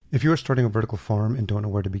If you are starting a vertical farm and don't know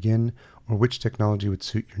where to begin or which technology would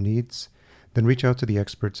suit your needs, then reach out to the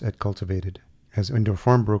experts at Cultivated. As indoor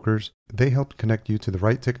farm brokers, they help connect you to the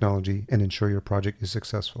right technology and ensure your project is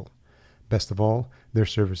successful. Best of all, their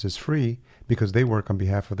service is free because they work on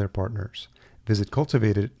behalf of their partners. Visit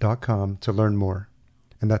cultivated.com to learn more.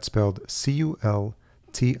 And that's spelled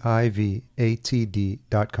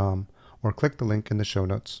cultivatd.com, or click the link in the show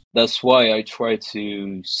notes. That's why I try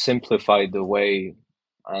to simplify the way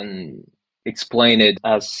and explain it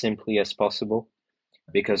as simply as possible,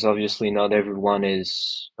 because obviously not everyone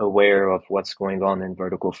is aware of what's going on in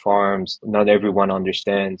vertical farms. Not everyone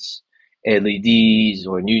understands LEDs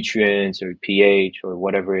or nutrients or pH or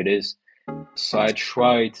whatever it is. So I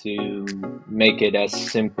try to make it as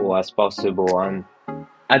simple as possible and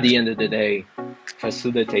at the end of the day,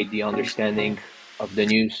 facilitate the understanding of the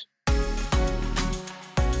news.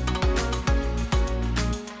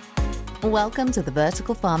 Welcome to the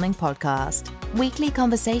Vertical Farming Podcast, weekly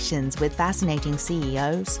conversations with fascinating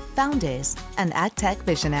CEOs, founders, and AgTech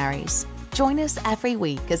visionaries. Join us every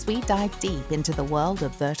week as we dive deep into the world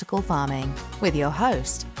of vertical farming with your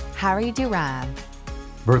host, Harry Duran.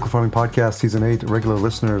 Vertical Farming Podcast, Season 8. Regular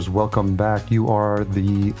listeners, welcome back. You are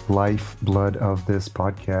the lifeblood of this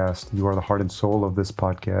podcast. You are the heart and soul of this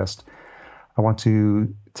podcast. I want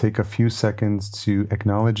to take a few seconds to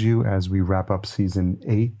acknowledge you as we wrap up Season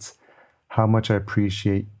 8. How much I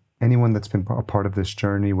appreciate anyone that's been a part of this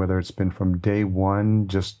journey, whether it's been from day one,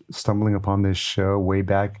 just stumbling upon this show way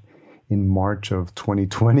back in March of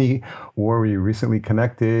 2020, or we recently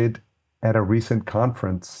connected at a recent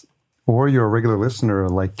conference, or you're a regular listener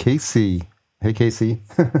like Casey. Hey, Casey.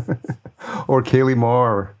 Or Kaylee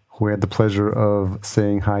Marr, who I had the pleasure of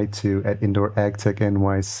saying hi to at Indoor AgTech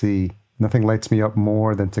NYC. Nothing lights me up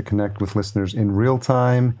more than to connect with listeners in real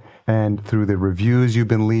time and through the reviews you've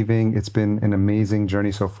been leaving. It's been an amazing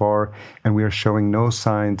journey so far, and we are showing no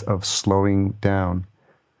signs of slowing down.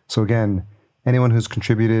 So again, anyone who's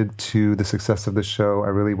contributed to the success of this show, I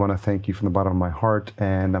really want to thank you from the bottom of my heart,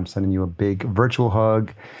 and I'm sending you a big virtual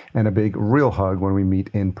hug and a big real hug when we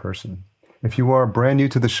meet in person. If you are brand new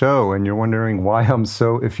to the show and you're wondering why I'm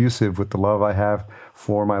so effusive with the love I have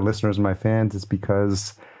for my listeners and my fans, it's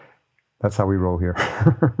because that's how we roll here.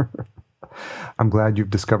 I'm glad you've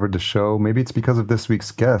discovered the show. Maybe it's because of this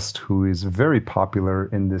week's guest, who is very popular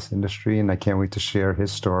in this industry, and I can't wait to share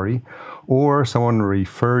his story. Or someone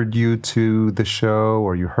referred you to the show,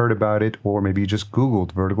 or you heard about it, or maybe you just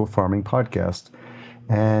Googled Vertical Farming Podcast.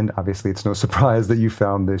 And obviously, it's no surprise that you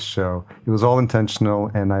found this show. It was all intentional,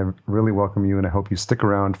 and I really welcome you, and I hope you stick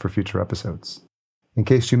around for future episodes. In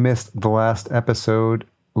case you missed the last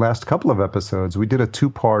couple of episodes, we did a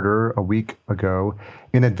two-parter a week ago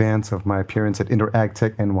in advance of my appearance at Indoor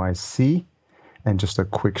AgTech NYC. And just a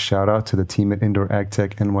quick shout out to the team at Indoor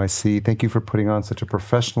AgTech NYC. Thank you for putting on such a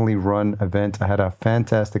professionally run event. I had a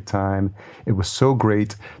fantastic time. It was so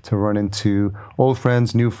great to run into old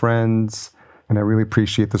friends, new friends, and I really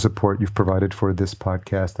appreciate the support you've provided for this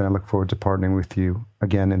podcast, and I look forward to partnering with you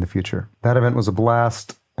again in the future. That event was a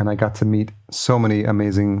blast, and I got to meet so many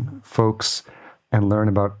amazing folks and learn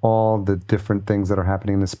about all the different things that are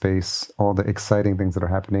happening in the space, all the exciting things that are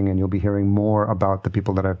happening, and you'll be hearing more about the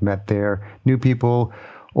people that I've met there, new people,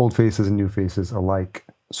 old faces and new faces alike.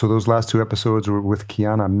 So those last two episodes were with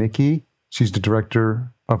Kiana Mickey. She's the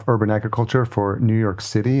Director of Urban Agriculture for New York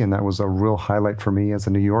City, and that was a real highlight for me as a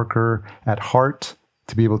New Yorker at heart,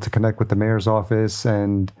 to be able to connect with the mayor's office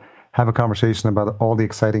and have a conversation about all the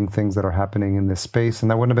exciting things that are happening in this space,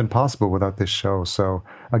 and that wouldn't have been possible without this show. So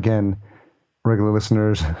again, regular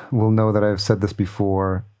listeners will know that I've said this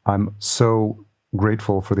before. I'm so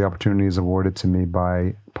grateful for the opportunities awarded to me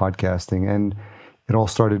by podcasting. And it all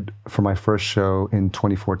started for my first show in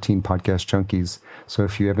 2014, Podcast Junkies. So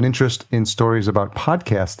if you have an interest in stories about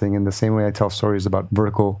podcasting in the same way I tell stories about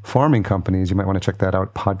vertical farming companies, you might want to check that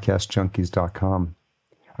out, podcastjunkies.com.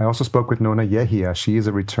 I also spoke with Nona Yehia. She is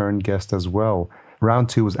a return guest as well. Round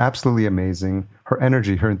 2 was absolutely amazing. Her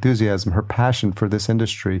energy, her enthusiasm, her passion for this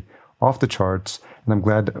industry, off the charts, and I'm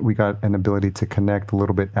glad we got an ability to connect a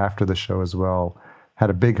little bit after the show as well. Had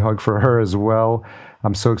a big hug for her as well.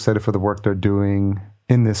 I'm so excited for the work they're doing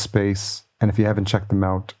in this space, and if you haven't checked them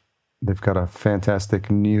out, they've got a fantastic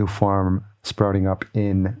new farm sprouting up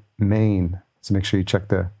in Maine. So make sure you check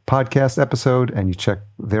the podcast episode and you check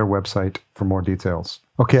their website for more details.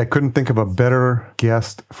 Okay, I couldn't think of a better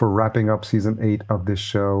guest for wrapping up Season 8 of this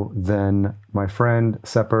show than my friend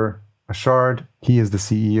Sepehr Achard. He is the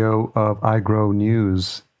CEO of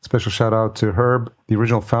iGrowNews. Special shout out to Herb, the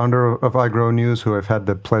original founder of iGrowNews, who I've had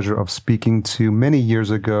the pleasure of speaking to many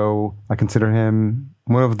years ago. I consider him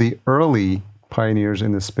one of the early pioneers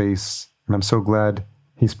in this space. And I'm so glad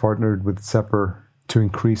he's partnered with Sepehr to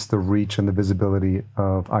increase the reach and the visibility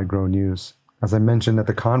of iGrowNews. As I mentioned at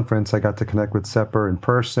the conference, I got to connect with Sepehr in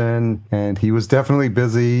person, and he was definitely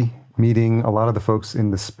busy meeting a lot of the folks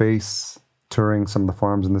in the space, touring some of the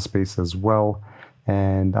farms in the space as well.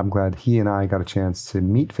 And I'm glad he and I got a chance to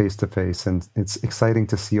meet face to face, and it's exciting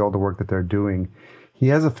to see all the work that they're doing. He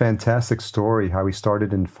has a fantastic story, how he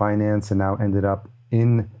started in finance and now ended up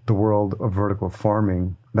in the world of vertical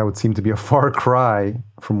farming. That would seem to be a far cry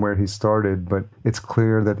from where he started, but it's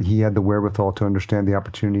clear that he had the wherewithal to understand the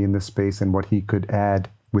opportunity in this space and what he could add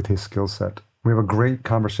with his skill set. We have a great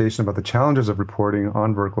conversation about the challenges of reporting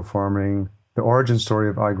on vertical farming, the origin story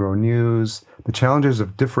of iGrowNews, the challenges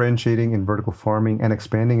of differentiating in vertical farming and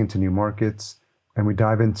expanding into new markets, and we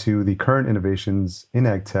dive into the current innovations in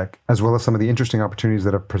ag tech, as well as some of the interesting opportunities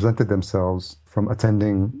that have presented themselves from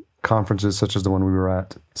attending conferences such as the one we were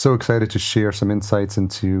at. So excited to share some insights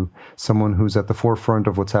into someone who's at the forefront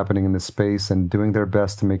of what's happening in this space and doing their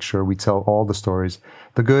best to make sure we tell all the stories,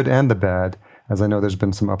 the good and the bad, as I know there's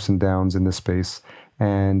been some ups and downs in this space.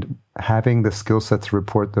 And having the skill set to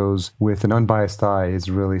report those with an unbiased eye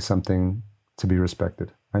is really something to be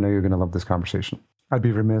respected. I know you're going to love this conversation. I'd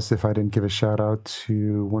be remiss if I didn't give a shout out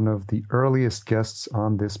to one of the earliest guests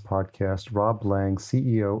on this podcast, Rob Lang,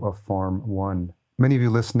 CEO of Farm One. Many of you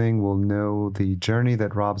listening will know the journey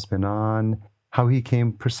that Rob's been on, how he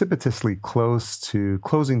came precipitously close to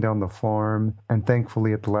closing down the farm, and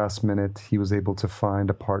thankfully at the last minute, he was able to find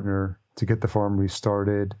a partner to get the farm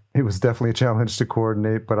restarted. It was definitely a challenge to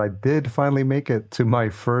coordinate, but I did finally make it to my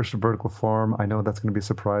first vertical farm. I know that's going to be a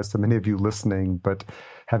surprise to many of you listening, but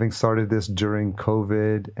having started this during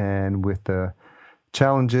COVID and with the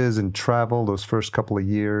challenges and travel those first couple of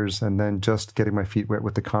years, and then just getting my feet wet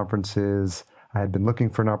with the conferences, I had been looking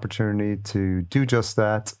for an opportunity to do just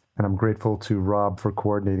that, and I'm grateful to Rob for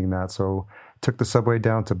coordinating that. So took the subway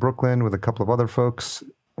down to Brooklyn with a couple of other folks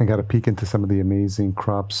and got a peek into some of the amazing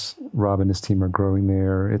crops Rob and his team are growing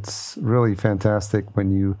there. It's really fantastic when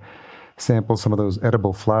you sample some of those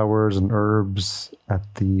edible flowers and herbs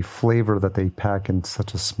at the flavor that they pack in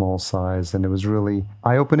such a small size. And it was really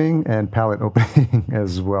eye-opening and palate-opening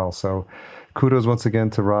as well. So kudos once again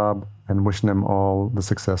to Rob and wishing him all the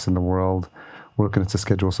success in the world. We're looking to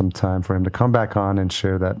schedule some time for him to come back on and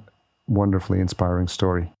share that wonderfully inspiring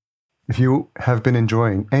story. If you have been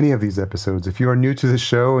enjoying any of these episodes, if you are new to the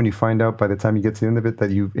show and you find out by the time you get to the end of it that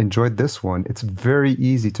you've enjoyed this one, it's very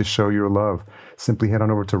easy to show your love. Simply head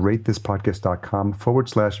on over to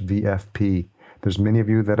ratethispodcast.com/VFP. There's many of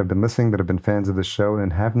you that have been listening, that have been fans of the show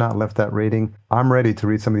and have not left that rating. I'm ready to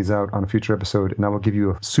read some of these out on a future episode, and I will give you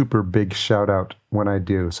a super big shout out when I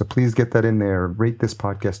do. So please get that in there,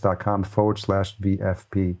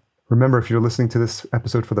 ratethispodcast.com/VFP. Remember, if you're listening to this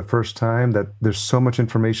episode for the first time, that there's so much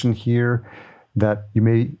information here that you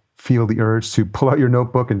may feel the urge to pull out your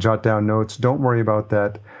notebook and jot down notes. Don't worry about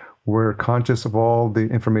that. We're conscious of all the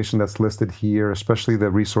information that's listed here, especially the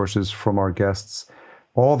resources from our guests.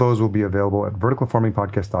 All those will be available at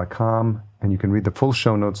verticalfarmingpodcast.com, and you can read the full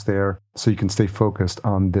show notes there so you can stay focused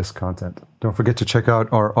on this content. Don't forget to check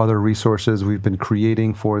out our other resources we've been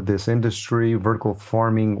creating for this industry. Vertical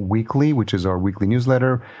Farming Weekly, which is our weekly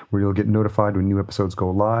newsletter, where you'll get notified when new episodes go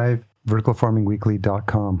live,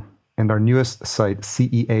 verticalfarmingweekly.com. And our newest site,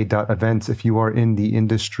 CEA.events. If you are in the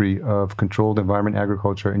industry of controlled environment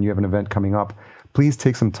agriculture and you have an event coming up, please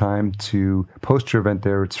take some time to post your event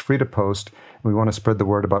there. It's free to post. We want to spread the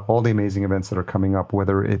word about all the amazing events that are coming up,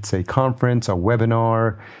 whether it's a conference, a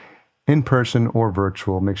webinar, in person or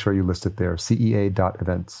virtual. Make sure you list it there,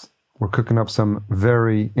 CEA.events. We're cooking up some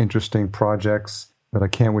very interesting projects that I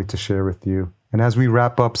can't wait to share with you. And as we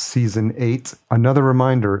wrap up season 8, another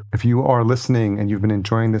reminder, if you are listening and you've been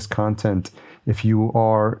enjoying this content, if you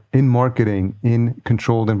are in marketing, in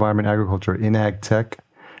controlled environment agriculture, in ag tech,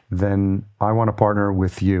 then I want to partner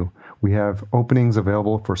with you. We have openings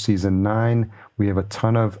available for season 9. We have a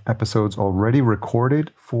ton of episodes already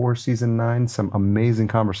recorded for season 9, some amazing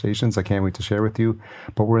conversations I can't wait to share with you.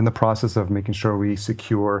 But we're in the process of making sure we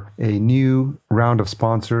secure a new round of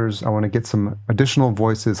sponsors. I want to get some additional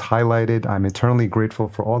voices highlighted. I'm eternally grateful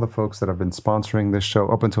for all the folks that have been sponsoring this show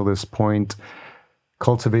up until this point.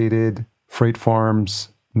 Cultivated, Freight Farms,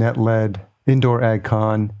 NetLed, Indoor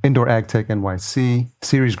AgCon, Indoor AgTech NYC,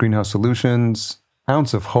 Series Greenhouse Solutions,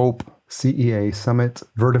 Ounce of Hope, CEA Summit,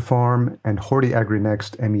 Vertifarm, and Horti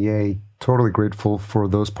AgriNext MEA. Totally grateful for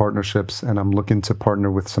those partnerships, and I'm looking to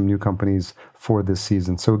partner with some new companies for this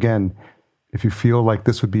season. So again, if you feel like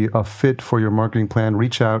this would be a fit for your marketing plan,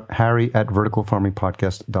 reach out, Harry at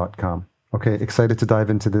verticalfarmingpodcast.com. Okay, excited to dive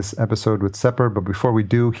into this episode with Sepehr, but before we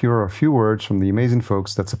do, here are a few words from the amazing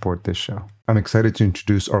folks that support this show. I'm excited to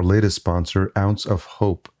introduce our latest sponsor, Ounce of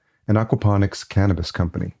Hope, an aquaponics cannabis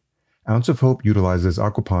company. Ounce of Hope utilizes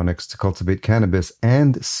aquaponics to cultivate cannabis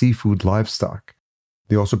and seafood livestock.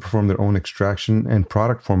 They also perform their own extraction and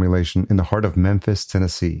product formulation in the heart of Memphis,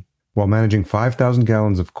 Tennessee. While managing 5,000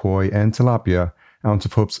 gallons of koi and tilapia, Ounce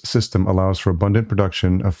of Hope's system allows for abundant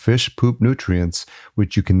production of fish poop nutrients,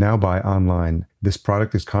 which you can now buy online. This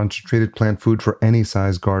product is concentrated plant food for any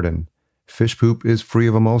size garden. Fish poop is free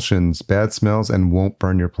of emulsions, bad smells, and won't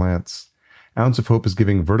burn your plants. Ounce of Hope is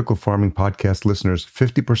giving Vertical Farming Podcast listeners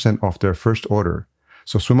 50% off their first order.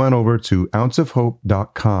 So swim on over to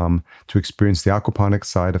ounceofhope.com to experience the aquaponics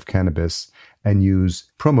side of cannabis and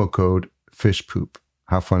use promo code FISHPOOP.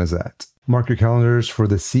 How fun is that? Mark your calendars for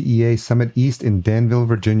the CEA Summit East in Danville,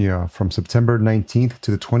 Virginia from September 19th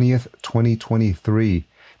to the 20th, 2023.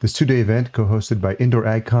 This two-day event, co-hosted by Indoor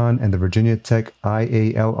AgCon and the Virginia Tech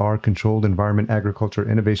IALR Controlled Environment Agriculture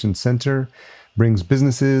Innovation Center, brings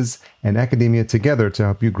businesses and academia together to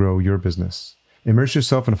help you grow your business. Immerse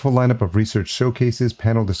yourself in a full lineup of research showcases,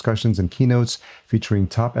 panel discussions, and keynotes featuring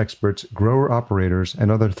top experts, grower operators, and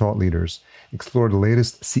other thought leaders. Explore the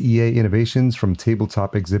latest CEA innovations from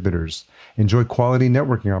tabletop exhibitors. Enjoy quality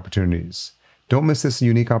networking opportunities. Don't miss this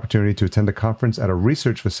unique opportunity to attend a conference at a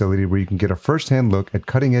research facility where you can get a first-hand look at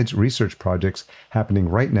cutting-edge research projects happening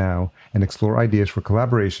right now and explore ideas for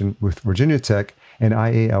collaboration with Virginia Tech and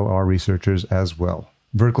IALR researchers as well.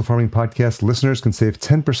 Vertical Farming Podcast listeners can save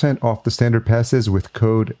 10% off the standard passes with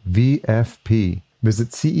code VFP. Visit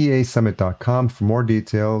ceasummit.com for more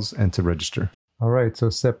details and to register. All right, so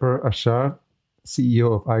Sepehr Achard,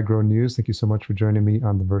 CEO of iGrowNews, thank you so much for joining me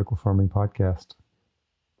on the Vertical Farming Podcast.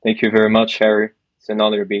 Thank you very much, Harry. It's an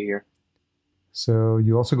honor to be here. So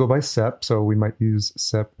you also go by Sep, so we might use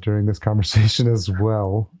Sep during this conversation as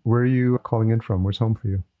well. Where are you calling in from? Where's home for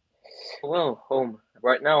you? Well, home.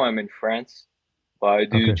 Right now I'm in France, but I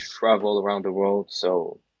do travel around the world,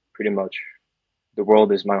 so pretty much the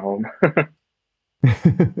world is my home.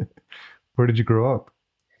 Where did you grow up?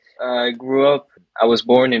 I was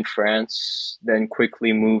born in France, then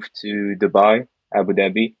quickly moved to Dubai, Abu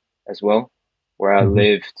Dhabi as well, where I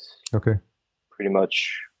lived pretty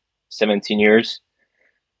much 17 years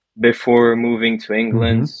before moving to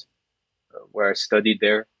England, where I studied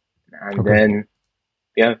there. And then,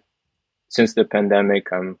 since the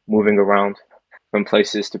pandemic, I'm moving around from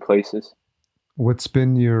places to places. What's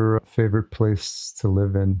been your favorite place to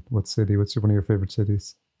live in? What city? What's one of your favorite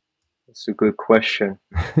cities? That's a good question.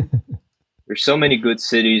 There's so many good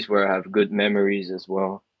cities where I have good memories as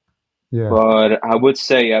well. Yeah. But I would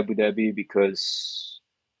say Abu Dhabi because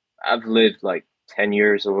I've lived like 10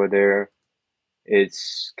 years over there.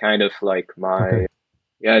 It's kind of like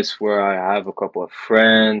it's where I have a couple of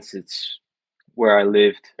friends. It's where I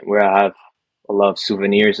lived, where I have a lot of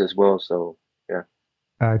souvenirs as well. So, yeah.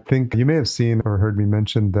 I think you may have seen or heard me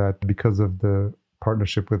mention that because of the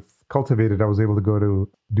partnership with Cultivated, I was able to go to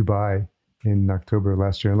Dubai in October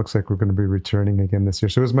last year. It looks like we're going to be returning again this year.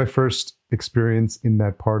 So it was my first experience in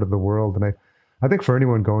that part of the world. And I think for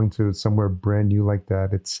anyone going to somewhere brand new like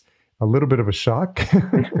that, it's a little bit of a shock,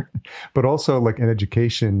 but also like an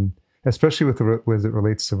education, especially as it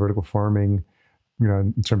relates to vertical farming, you know,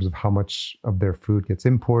 in terms of how much of their food gets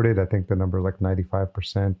imported. I think the number like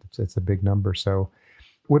 95%, it's a big number. So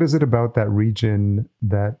what is it about that region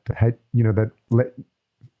that had,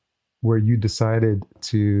 where you decided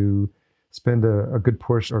to spend a good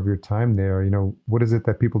portion of your time there? You know, what is it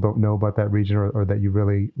that people don't know about that region or that you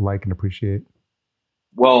really like and appreciate?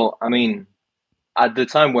 Well, I mean, at the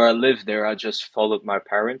time where I lived there, I just followed my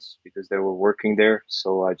parents because they were working there.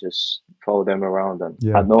 So I just followed them around and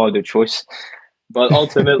had no other choice. But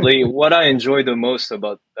ultimately, what I enjoy the most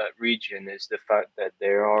about that region is the fact that they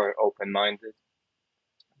are open-minded.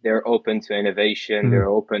 They're open to innovation. They're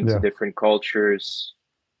open to different cultures.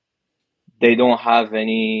 They don't have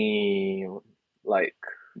any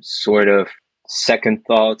sort of second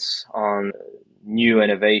thoughts on new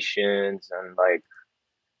innovations, and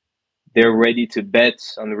they're ready to bet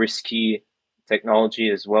on risky technology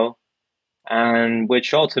as well. And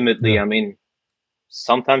which ultimately, I mean,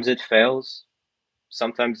 sometimes it fails,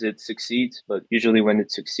 sometimes it succeeds, but usually when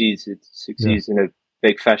it succeeds in a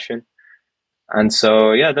big fashion. And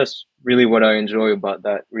so, that's really what I enjoy about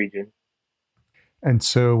that region. And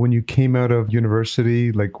so when you came out of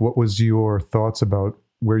university, what was your thoughts about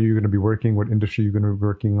where you're going to be working, what industry you're going to be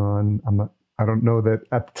working on? I don't know that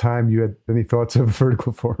at the time you had any thoughts of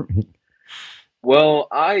vertical farming. Well,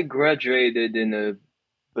 I graduated in a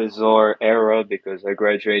bizarre era because I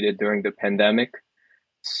graduated during the pandemic.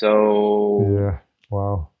 So Yeah.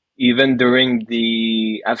 Wow. even during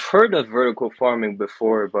I've heard of vertical farming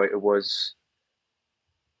before, but it was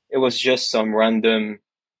just some random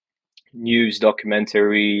news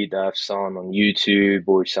documentary that I've seen on YouTube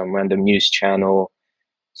or some random news channel.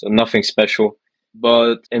 So nothing special.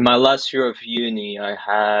 But in my last year of uni, I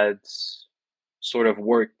had sort of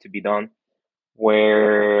work to be done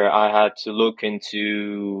where I had to look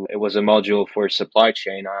into, it was a module for supply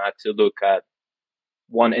chain. I had to look at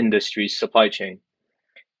one industry's supply chain.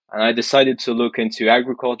 And I decided to look into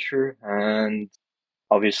agriculture. And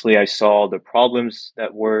obviously, I saw the problems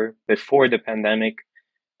that were before the pandemic.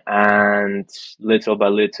 And little by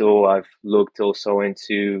little, I've looked also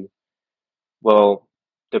into, well,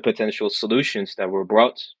 the potential solutions that were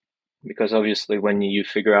brought. Because obviously, when you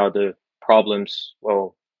figure out the problems,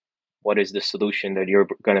 well, what is the solution that you're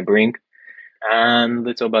going to bring? And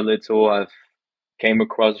little by little, I've came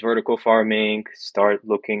across vertical farming, start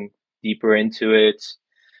looking deeper into it.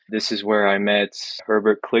 This is where I met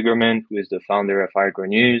Herbert Kligerman, who is the founder of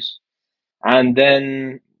iGrowNews. And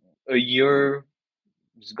then a year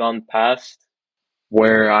has gone past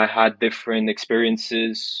where I had different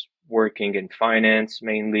experiences working in finance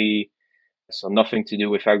mainly, so nothing to do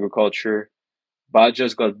with agriculture. But I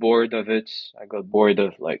just got bored of it. I got bored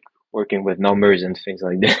of like working with numbers and things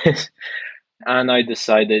like this. And I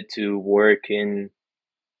decided to work in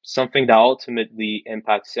something that ultimately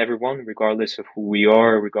impacts everyone, regardless of who we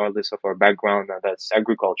are, regardless of our background, and that's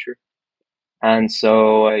agriculture. And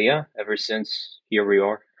so, yeah, ever since, here we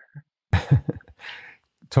are.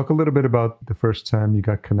 Talk a little bit about the first time you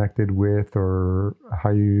got connected with or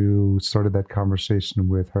how you started that conversation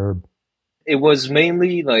with Herb. It was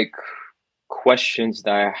mainly like questions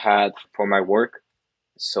that I had for my work.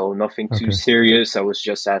 So nothing too Okay. serious. I was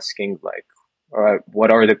just asking like, all right,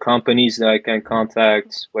 what are the companies that I can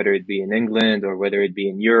contact, whether it be in England or whether it be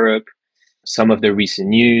in Europe? Some of the recent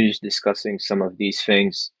news, discussing some of these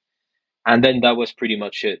things. And then that was pretty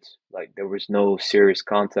much it. Like there was no serious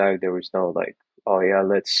contact. There was no like, oh yeah,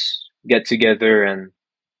 let's get together and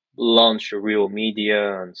launch a real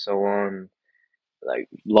media and so on. Like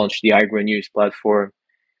launch the iGrowNews platform.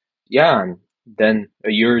 Yeah, and then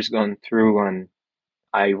a year's gone through and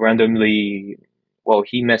I randomly, well,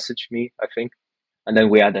 he messaged me, I think, and then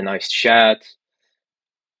we had a nice chat.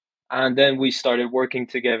 And then we started working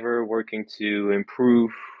together, working to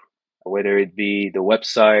improve, whether it be the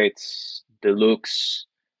websites, the looks,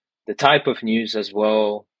 the type of news as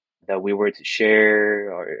well that we were to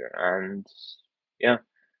share. And yeah,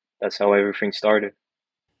 that's how everything started.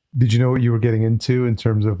 Did you know what you were getting into in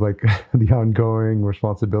terms of like the ongoing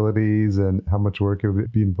responsibilities and how much work it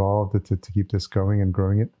would be involved to keep this going and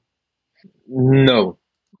growing it? No,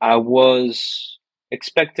 I was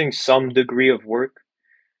expecting some degree of work,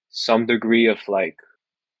 some degree of like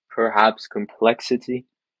perhaps complexity,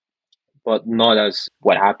 but not as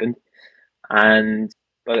what happened. And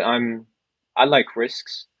but I like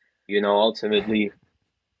risks. Ultimately,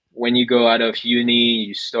 when you go out of uni,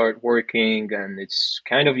 you start working, and it's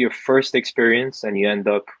kind of your first experience, and you end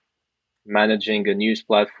up managing a news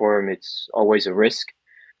platform. It's always a risk,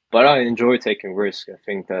 but I enjoy taking risks. I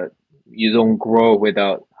think that you don't grow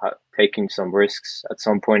without taking some risks at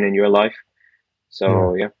some point in your life. Yeah.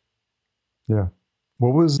 So yeah. Yeah.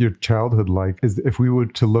 What was your childhood like? If we were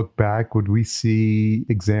to look back, would we see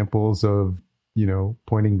examples of,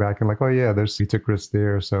 pointing back and like, oh yeah, he took risks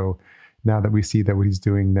there. So now that we see that what he's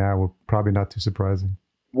doing now, we're probably not too surprising.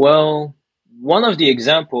 Well, one of the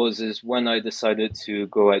examples is when I decided to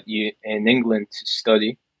go in England to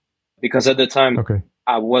study, because at the time Okay.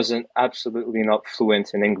 I wasn't absolutely not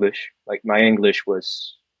fluent in English. Like my English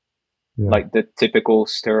was Yeah. like the typical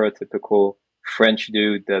stereotypical French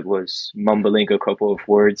dude that was mumbling a couple of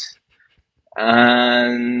words.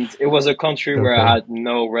 And it was a country where I Okay. had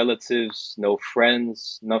no relatives, no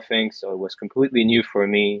friends, nothing. So it was completely new for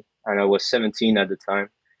me. And I was 17 at the time.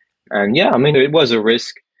 And yeah, I mean, it was a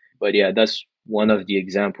risk. But yeah, that's one of the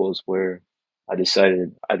examples where I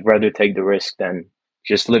decided I'd rather take the risk than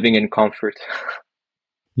just living in comfort.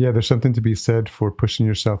 Yeah, there's something to be said for pushing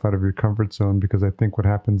yourself out of your comfort zone because I think what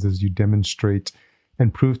happens is you demonstrate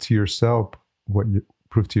and prove to yourself what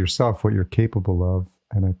you're capable of.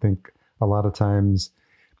 And I think a lot of times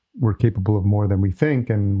we're capable of more than we think.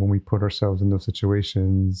 And when we put ourselves in those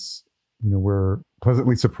situations, we're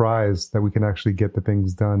pleasantly surprised that we can actually get the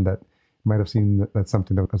things done that might have seemed that's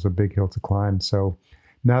something that was a big hill to climb. So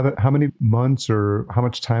now how many months or how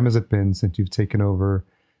much time has it been since you've taken over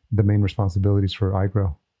the main responsibilities for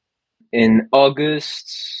iGrow? In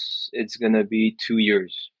August, it's going to be 2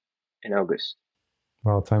 years in August.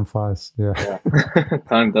 Wow, time flies. Yeah. Yeah,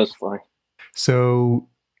 time does fly. So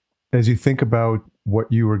as you think about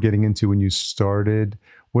what you were getting into when you started,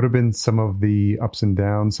 what have been some of the ups and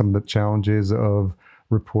downs, some of the challenges of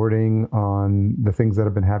reporting on the things that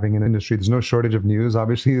have been happening in the industry? There's no shortage of news,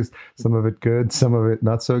 obviously, some of it good, some of it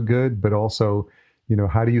not so good, but also,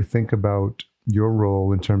 how do you think about your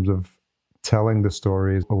role in terms of telling the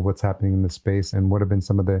stories of what's happening in the space, and what have been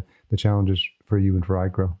some of the challenges for you and for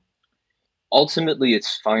iGrow? Ultimately,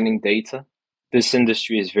 it's finding data. This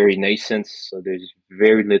industry is very nascent, so there's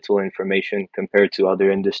very little information compared to other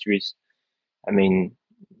industries. I mean,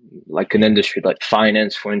 like an industry like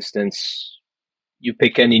finance, for instance, you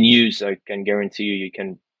pick any news, I can guarantee you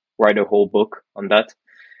can write a whole book on that.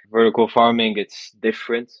 Vertical farming, it's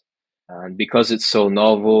different. And because it's so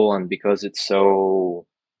novel and because it's so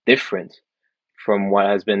different from what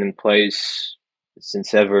has been in place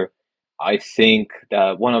since ever, I think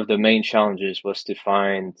that one of the main challenges was to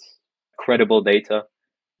find credible data,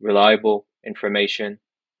 reliable information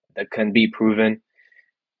that can be proven,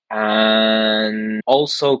 and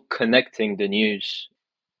also connecting the news.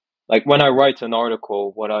 Like when I write an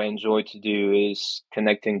article, what I enjoy to do is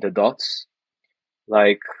connecting the dots,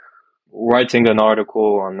 like writing an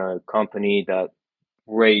article on a company that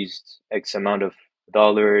raised X amount of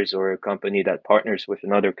dollars or a company that partners with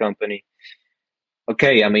another company.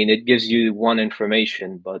 Okay, I mean, it gives you one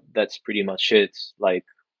information, but that's pretty much it. Like,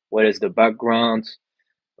 what is the background?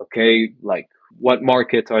 Okay, like, what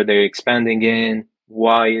market are they expanding in?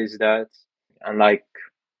 Why is that? And like,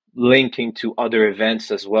 linking to other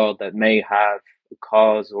events as well that may have a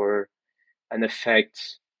cause or an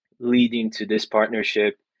effect leading to this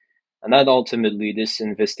partnership. And that ultimately, this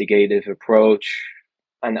investigative approach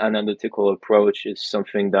and analytical approach is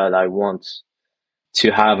something that I want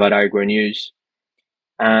to have at iGrowNews.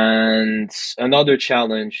 And another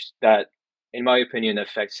challenge that, in my opinion,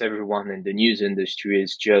 affects everyone in the news industry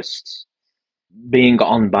is just being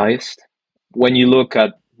unbiased. When you look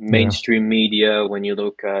at Yeah. mainstream media, when you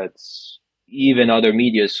look at even other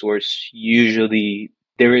media source, usually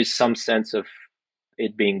there is some sense of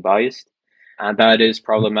it being biased. And that is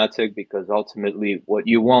problematic because ultimately what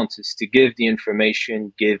you want is to give the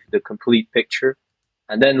information, give the complete picture,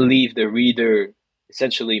 and then leave the reader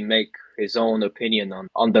essentially make his own opinion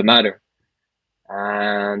on the matter.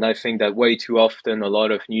 And I think that way too often a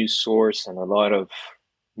lot of news source and a lot of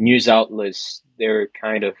news outlets, they're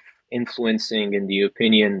kind of influencing in the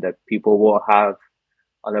opinion that people will have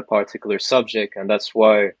on a particular subject. And that's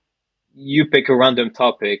why you pick a random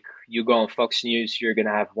topic, you go on Fox News, you're going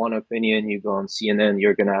to have one opinion, you go on CNN,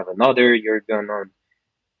 you're going to have another, you're going on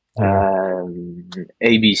Yeah.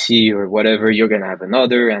 ABC or whatever, you're going to have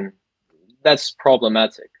another. And that's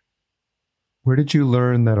problematic. Where did you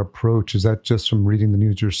learn that approach? Is that just from reading the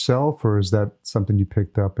news yourself, or is that something you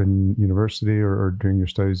picked up in university or during your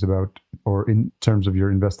studies about, or in terms of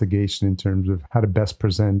your investigation, in terms of how to best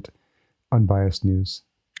present unbiased news?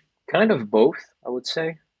 Kind of both, I would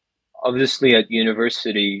say. Obviously, at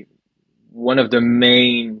university, one of the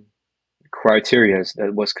main criteria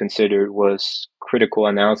that was considered was critical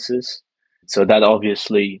analysis. So that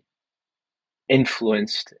obviously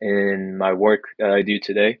influenced in my work that I do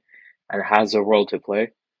today and has a role to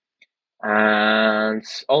play. And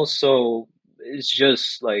also, it's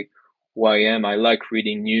just like who I am. I like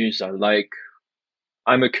reading news.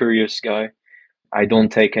 I'm a curious guy. I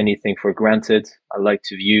don't take anything for granted. I like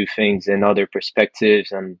to view things in other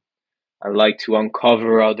perspectives and I like to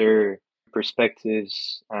uncover other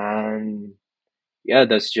perspectives. And yeah,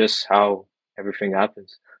 that's just how everything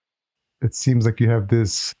happens. It seems like you have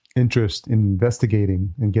this interest in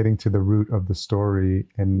investigating and getting to the root of the story.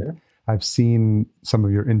 And Yeah. I've seen some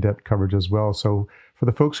of your in-depth coverage as well. So for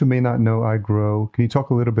the folks who may not know iGrow, can you talk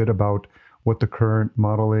a little bit about what the current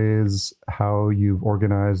model is, how you've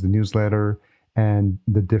organized the newsletter, and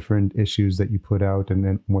the different issues that you put out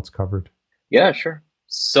and what's covered? Yeah, sure.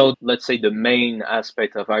 So let's say the main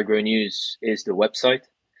aspect of iGrowNews is the website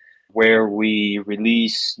where we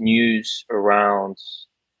release news around,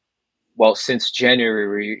 well, since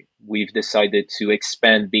January, we've decided to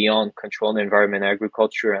expand beyond controlled environment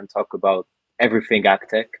agriculture and talk about everything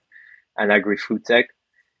agtech and agri-food tech,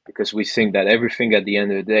 because we think that everything at the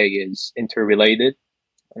end of the day is interrelated.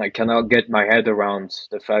 And I cannot get my head around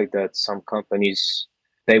the fact that some companies,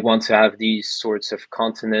 they want to have these sorts of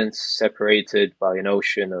continents separated by an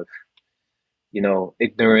ocean of,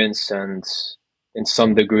 ignorance and in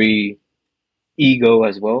some degree ego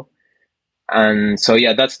as well. And so,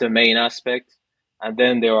 yeah, that's the main aspect. And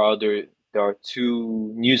then there are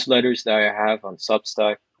two newsletters that I have on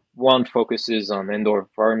Substack. One focuses on indoor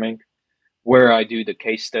farming, where I do the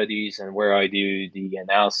case studies and where I do the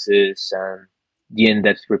analysis and the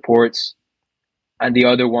in-depth reports. And the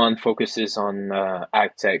other one focuses on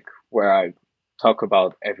ag tech, where I talk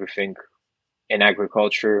about everything in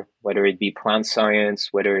agriculture, whether it be plant science,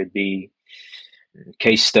 whether it be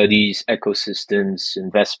case studies, ecosystems,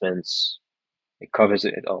 investments. It covers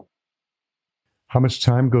it all. How much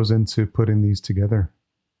time goes into putting these together?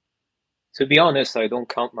 To be honest, I don't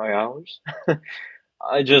count my hours.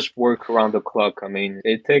 I just work around the clock. I mean,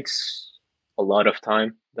 it takes a lot of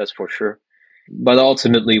time, that's for sure. But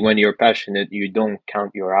ultimately, when you're passionate, you don't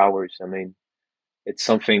count your hours. I mean, it's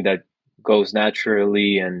something that goes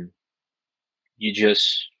naturally and you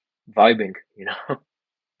just vibing, you know?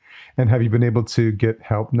 And have you been able to get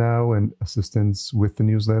help now and assistance with the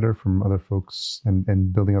newsletter from other folks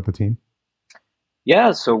and building out the team?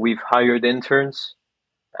 Yeah, so we've hired interns,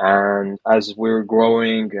 and as we're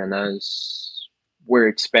growing and as we're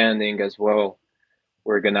expanding as well,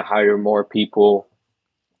 we're going to hire more people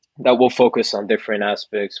that will focus on different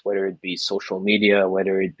aspects, whether it be social media,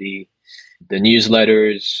 whether it be the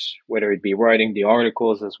newsletters, whether it be writing the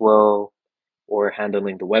articles as well, or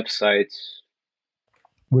handling the websites.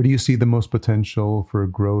 Where do you see the most potential for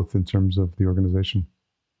growth in terms of the organization?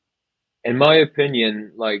 In my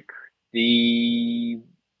opinion, like the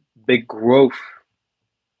big growth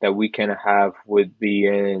that we can have would be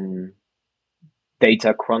in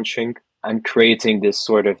data crunching and creating this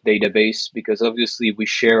sort of database, because obviously we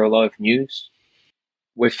share a lot of news.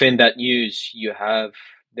 Within that news, you have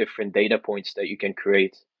different data points that you can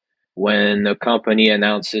create. When a company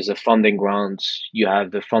announces a funding round, you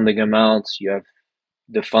have the funding amount, you have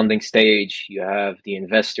the funding stage, you have the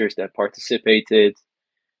investors that participated,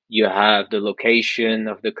 you have the location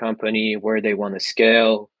of the company, where they want to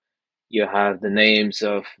scale, you have the names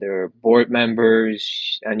of their board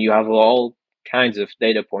members, and you have all kinds of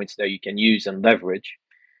data points that you can use and leverage.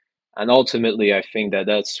 And ultimately, I think that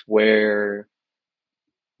that's where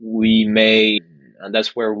we may, and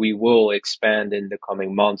that's where we will expand in the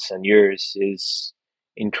coming months and years, is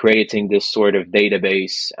in creating this sort of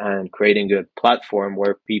database and creating a platform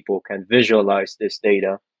where people can visualize this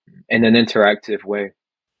data in an interactive way.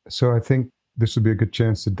 So I think this would be a good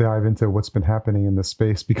chance to dive into what's been happening in this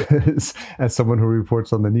space, because as someone who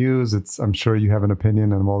reports on the news, I'm sure you have an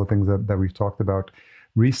opinion on all the things that we've talked about.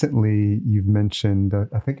 Recently, you've mentioned,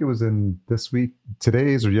 I think it was in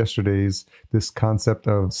today's or yesterday's, this concept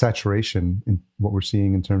of saturation in what we're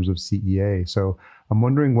seeing in terms of CEA. So I'm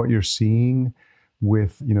wondering what you're seeing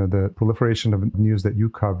with, the proliferation of news that you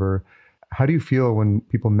cover. How do you feel when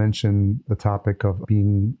people mention the topic of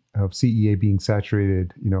CEA being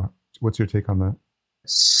saturated? What's your take on that?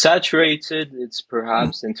 Saturated, it's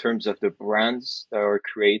perhaps in terms of the brands that are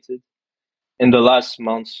created. In the last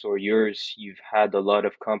months or years, you've had a lot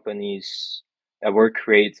of companies that were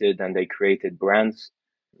created and they created brands.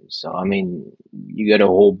 So, I mean, you get a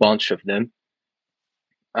whole bunch of them.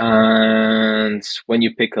 And when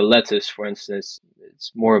you pick a lettuce, for instance,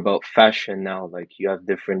 it's more about fashion now. Like you have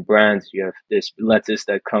different brands, you have this lettuce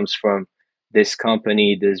that comes from this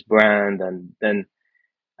company, this brand,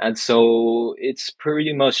 and so it's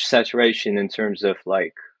pretty much saturation in terms of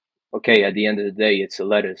like, okay, at the end of the day, it's a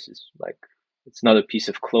lettuce. It's like, it's not a piece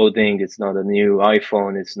of clothing. It's not a new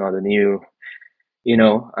iPhone. It's not a new,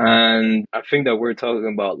 and I think that we're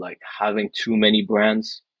talking about like having too many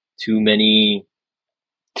brands, too many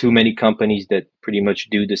companies that pretty much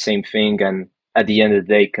do the same thing. And at the end of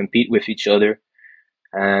the day, compete with each other.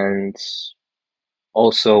 And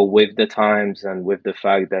also with the times and with the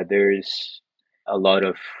fact that there's a lot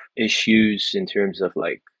of issues in terms of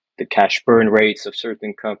like the cash burn rates of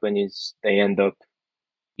certain companies, they end up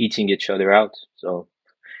eating each other out. So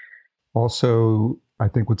also, I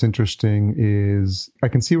think what's interesting is I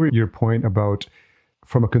can see your point about,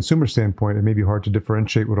 from a consumer standpoint, it may be hard to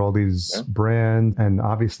differentiate with all these brands. And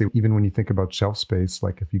obviously, even when you think about shelf space,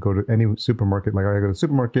 like if you go to any supermarket, like I go to the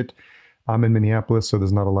supermarket, I'm in Minneapolis, so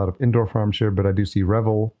there's not a lot of indoor farms here, but I do see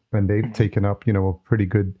Revel, and they've taken up, a pretty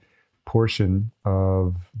good portion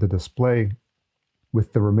of the display,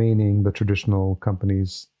 with the traditional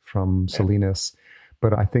companies from Salinas.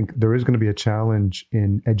 But I think there is going to be a challenge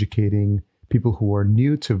in educating people who are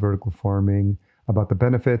new to vertical farming about the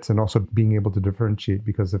benefits, and also being able to differentiate,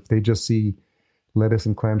 because if they just see lettuce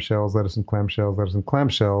and clamshells, lettuce and clamshells, lettuce and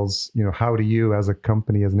clamshells, how do you as a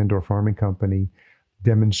company, as an indoor farming company,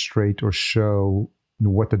 demonstrate or show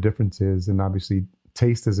what the difference is? And obviously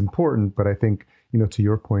taste is important, but I think, to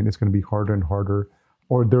your point, it's going to be harder and harder,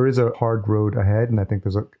 or there is a hard road ahead. And I think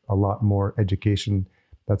there's a lot more education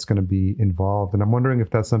that's going to be involved. And I'm wondering if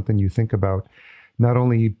that's something you think about, not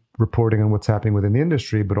only reporting on what's happening within the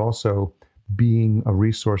industry, but also being a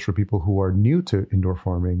resource for people who are new to indoor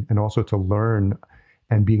farming, and also to learn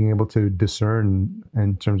and being able to discern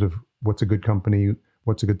in terms of what's a good company,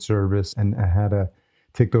 what's a good service, and how to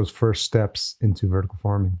take those first steps into vertical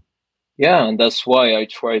farming. Yeah, and that's why I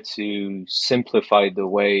try to simplify the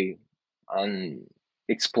way and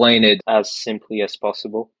explain it as simply as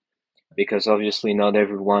possible, because obviously not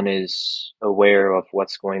everyone is aware of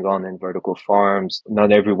what's going on in vertical farms.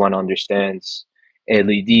 Not everyone understands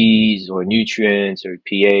LEDs or nutrients or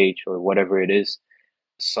pH or whatever it is.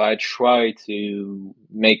 So I try to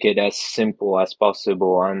make it as simple as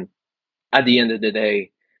possible and at the end of the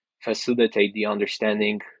day, facilitate the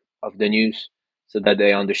understanding of the news so that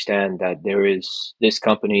they understand that there is this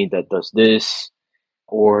company that does this,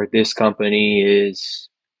 or this company is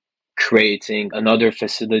creating another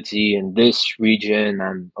facility in this region.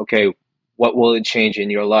 And okay, what will it change in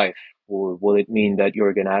your life? Or will it mean that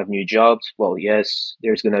you're going to have new jobs? Well, yes,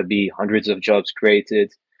 there's going to be hundreds of jobs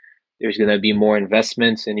created. There's going to be more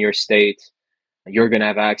investments in your state. You're going to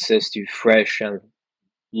have access to fresh and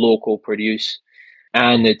local produce.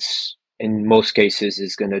 And it's in most cases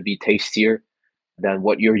is going to be tastier than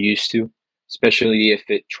what you're used to, especially if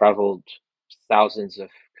it traveled thousands of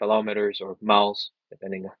kilometers or miles,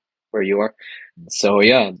 depending on where you are. So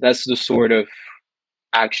yeah, that's the sort of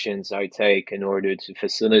actions I take in order to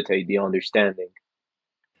facilitate the understanding.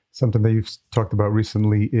 Something that you've talked about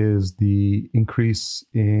recently is the increase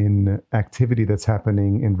in activity that's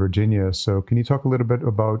happening in Virginia. So, can you talk a little bit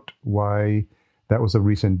about why that was a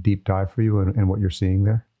recent deep dive for you and what you're seeing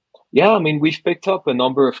there? Yeah, I mean, we've picked up a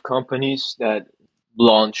number of companies that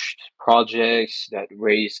launched projects, that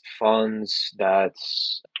raised funds, that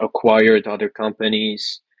acquired other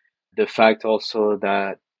companies. The fact also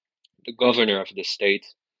that the governor of the state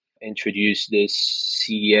introduced this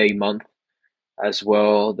CEA month as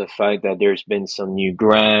well, the fact that there's been some new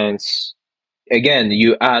grants. Again,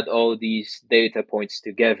 you add all these data points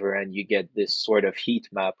together and you get this sort of heat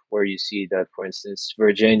map where you see that, for instance,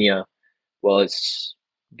 Virginia, well, it's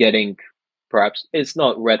getting, perhaps it's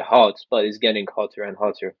not red hot, but it's getting hotter and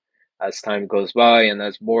hotter as time goes by and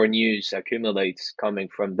as more news accumulates coming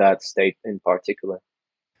from that state in particular.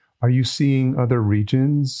 Are you seeing other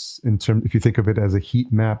regions in terms, if you think of it as a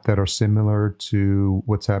heat map, that are similar to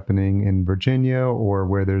what's happening in Virginia or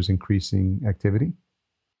where there's increasing activity?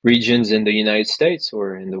 Regions in the United States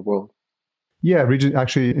or in the world? Yeah, region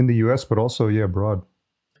actually in the US, but also, yeah, abroad.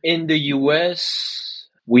 In the US,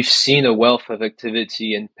 we've seen a wealth of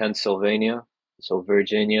activity in Pennsylvania, so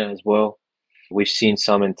Virginia as well. We've seen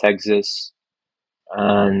some in Texas,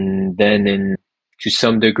 and then to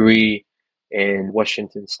some degree in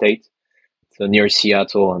Washington State, so near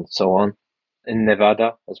Seattle and so on, in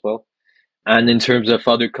Nevada as well. And in terms of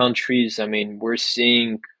other countries, I mean, we're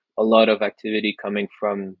seeing a lot of activity coming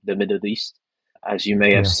from the Middle East. As you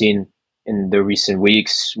may have Yeah. seen in the recent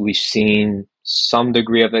weeks, we've seen some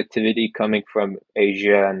degree of activity coming from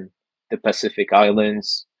Asia and the Pacific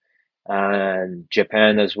Islands and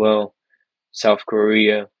Japan as well, South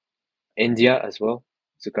Korea, India as well.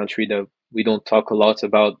 It's a country that we don't talk a lot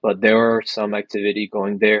about, but there are some activity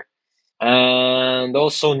going there. And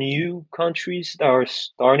also new countries that are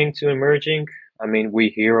starting to emerging. I mean, we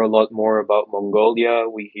hear a lot more about Mongolia.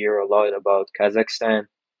 We hear a lot about Kazakhstan,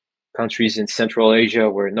 countries in Central Asia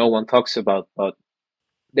where no one talks about, but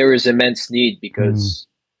there is immense need Mm. because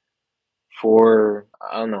for,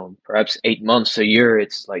 I don't know, perhaps 8 months a year,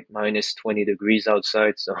 it's like minus 20 degrees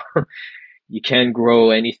outside. So you can't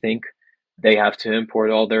grow anything. They have to import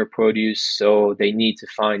all their produce. So they need to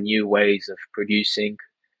find new ways of producing.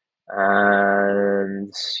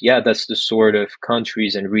 And yeah, that's the sort of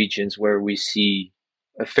countries and regions where we see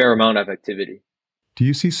a fair amount of activity. Do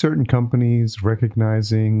you see certain companies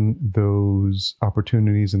recognizing those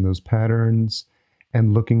opportunities and those patterns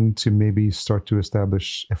and looking to maybe start to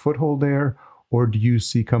establish a foothold there? Or do you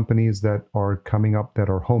see companies that are coming up that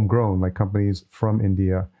are homegrown, like companies from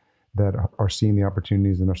India that are seeing the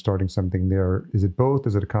opportunities and are starting something there? Is it both?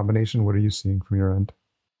 Is it a combination? What are you seeing from your end?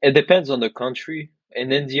 It depends on the country.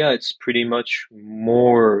 In India, it's pretty much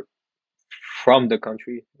more from the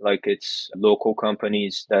country, like it's local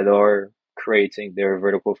companies that are creating their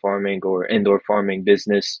vertical farming or indoor farming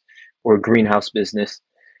business or greenhouse business.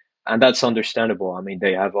 And that's understandable. I mean,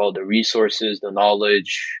 they have all the resources, the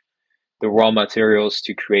knowledge, the raw materials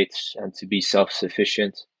to create and to be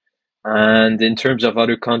self-sufficient. And in terms of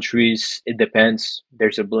other countries, it depends.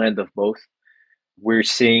 There's a blend of both. We're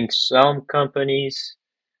seeing some companies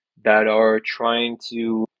that are trying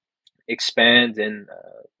to expand in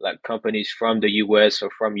like companies from the US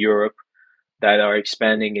or from Europe that are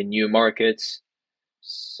expanding in new markets.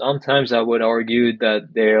 Sometimes I would argue that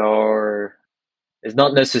they are It's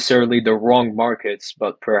not necessarily the wrong markets,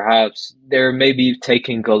 but perhaps they're maybe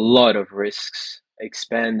taking a lot of risks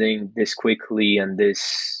expanding this quickly and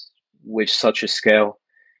this with such a scale.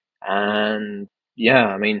 And yeah,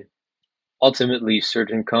 I mean, ultimately,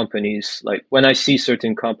 certain companies, like when I see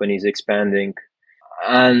certain companies expanding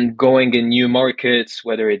and going in new markets,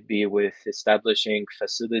 whether it be with establishing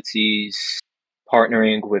facilities,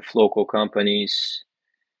 partnering with local companies,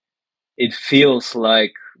 it feels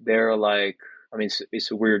like they're like, I mean,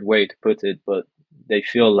 it's a weird way to put it, but they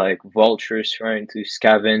feel like vultures trying to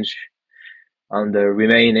scavenge on the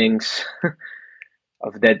remainings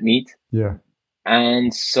of dead meat. Yeah.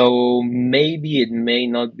 And so maybe it may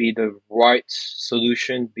not be the right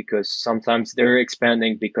solution because sometimes they're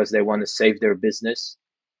expanding because they want to save their business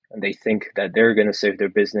and they think that they're going to save their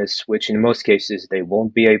business, which in most cases they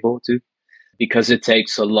won't be able to because it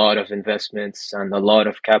takes a lot of investments and a lot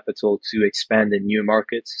of capital to expand in new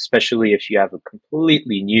markets, especially if you have a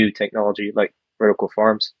completely new technology like vertical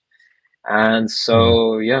farms. And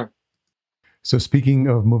so, yeah. So speaking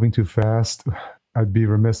of moving too fast, I'd be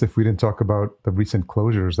remiss if we didn't talk about the recent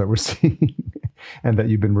closures that we're seeing and that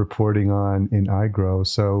you've been reporting on in iGrow.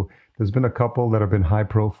 So there's been a couple that have been high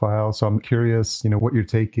profile. So I'm curious, what your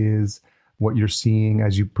take is, what you're seeing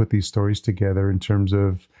as you put these stories together in terms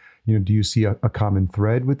of, do you see a common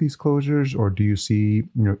thread with these closures, or do you see,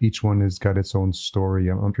 each one has got its own story?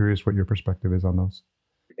 I'm curious what your perspective is on those.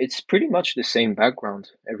 It's pretty much the same background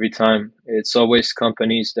every time. It's always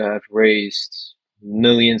companies that have raised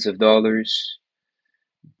millions of dollars,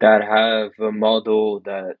 that have a model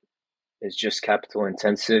that is just capital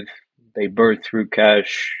intensive. They burn through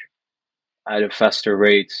cash at a faster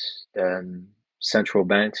rate than central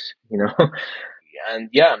banks. And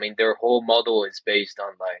yeah, I mean, their whole model is based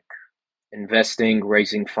on like investing,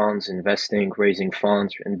 raising funds, investing, raising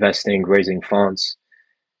funds, investing, raising funds.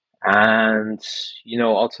 And,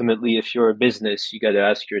 ultimately, if you're a business, you got to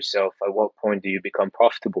ask yourself, at what point do you become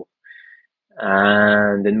profitable?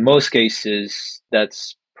 And in most cases,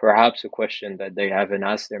 that's perhaps a question that they haven't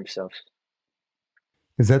asked themselves.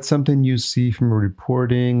 Is that something you see from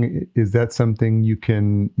reporting? Is that something you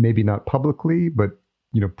can maybe not publicly, but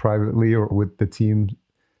privately or with the team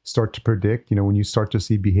start to predict? When you start to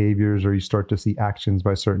see behaviors or you start to see actions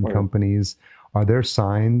by certain companies, are there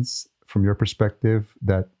signs from your perspective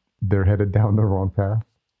that they're headed down the wrong path?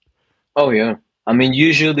 Oh, yeah. I mean,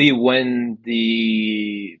 usually when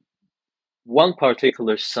the one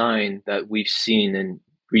particular sign that we've seen in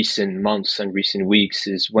recent months and recent weeks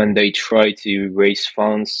is when they try to raise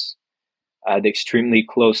funds at extremely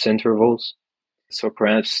close intervals. So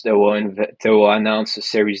perhaps they will announce a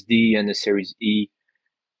Series D and a Series E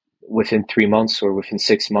within 3 months or within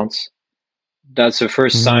 6 months. That's the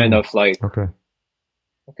first sign of like,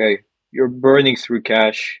 okay, you're burning through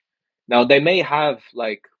cash. Now they may have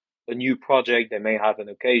like a new project, they may have an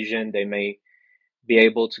occasion, they may be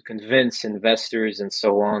able to convince investors and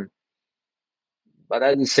so on. But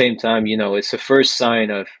at the same time, it's the first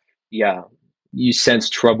sign of, yeah, you sense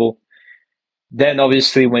trouble. Then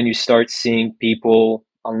obviously when you start seeing people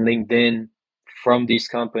on LinkedIn from these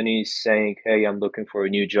companies saying, hey, I'm looking for a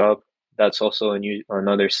new job, that's also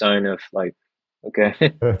another sign of like, okay,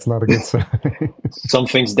 that's not a good sign.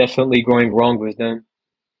 Something's definitely going wrong with them.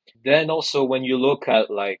 Then also when you look at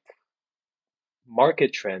like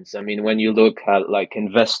market trends, I mean, when you look at like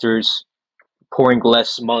investors pouring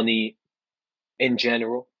less money in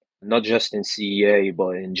general, not just in CEA,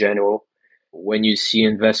 but in general, when you see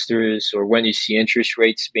investors or when you see interest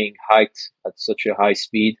rates being hiked at such a high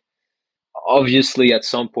speed, obviously at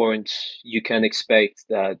some point you can expect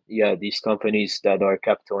that, yeah, these companies that are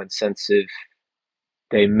capital intensive,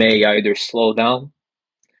 they may either slow down,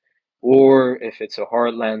 or if it's a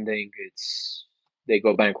hard landing, they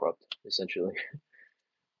go bankrupt, essentially.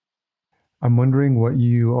 I'm wondering what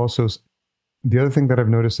you also, the other thing that I've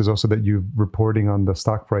noticed is also that you're reporting on the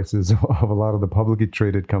stock prices of a lot of the publicly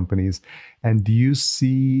traded companies. And do you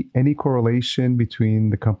see any correlation between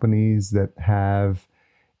the companies that have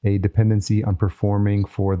a dependency on performing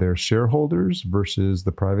for their shareholders versus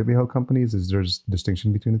the privately held companies? Is there a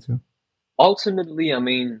distinction between the two? Ultimately, I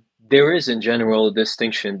mean, there is in general a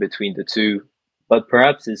distinction between the two, but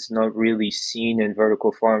perhaps it's not really seen in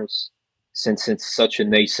vertical farms since it's such a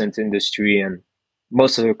nascent industry and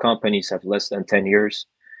most of the companies have less than 10 years.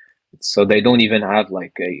 So they don't even have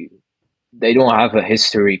they don't have a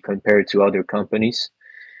history compared to other companies.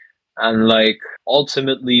 And like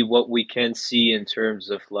ultimately what we can see in terms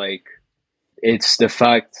of like, it's the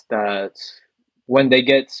fact that when they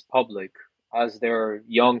get public, as they're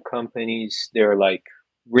young companies, they're like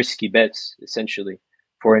risky bets essentially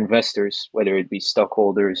for investors, whether it be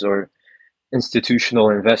stockholders or institutional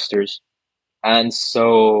investors. And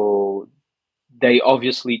so they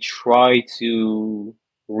obviously try to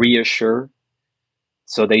reassure.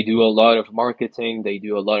 So they do a lot of marketing, they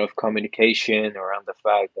do a lot of communication around the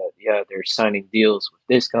fact that, yeah, they're signing deals with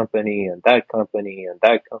this company and that company and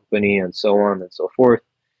that company and so on and so forth.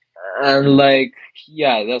 And like,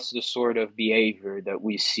 yeah, that's the sort of behavior that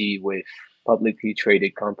we see with publicly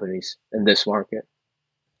traded companies in this market.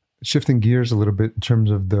 Shifting gears a little bit in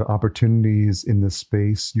terms of the opportunities in this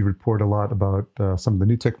space, you report a lot about some of the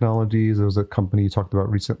new technologies. There was a company you talked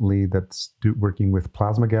about recently that's working with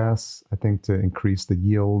plasma gas, I think, to increase the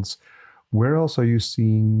yields. Where else are you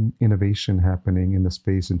seeing innovation happening in the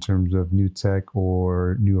space in terms of new tech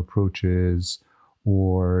or new approaches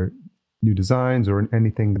or new designs or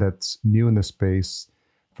anything that's new in the space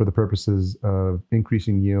for the purposes of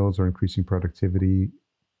increasing yields or increasing productivity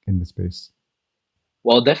in the space?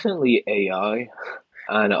 Well, definitely AI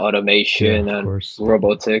and Yeah, automation of and course.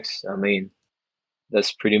 robotics. I mean,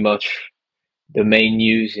 that's pretty much the main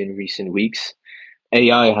news in recent weeks.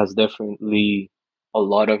 AI has definitely a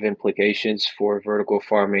lot of implications for vertical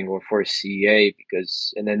farming or for CEA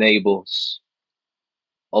because it enables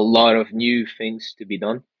a lot of new things to be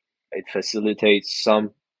done. It facilitates some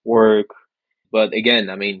work, but again,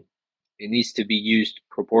 I mean, it needs to be used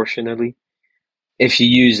proportionally. If you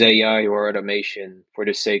use AI or automation for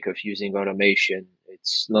the sake of using automation,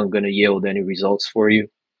 it's not going to yield any results for you.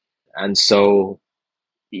 And so,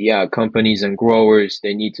 yeah, companies and growers,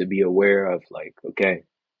 they need to be aware of like, okay,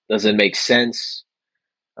 does it make sense?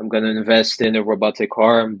 I'm going to invest in a robotic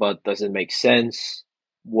arm, but does it make sense?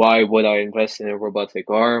 Why would I invest in a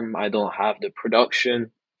robotic arm? I don't have the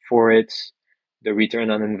production for it. The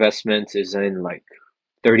return on investment is in like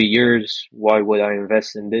 30 years. Why would I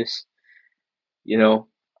invest in this? You know,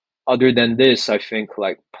 other than this, I think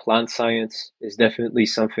like plant science is definitely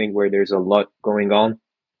something where there's a lot going on,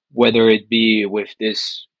 whether it be with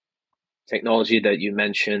this technology that you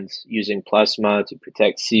mentioned, using plasma to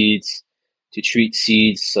protect seeds, to treat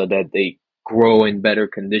seeds so that they grow in better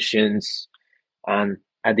conditions, and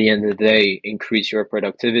at the end of the day, increase your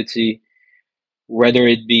productivity, whether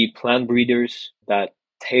it be plant breeders that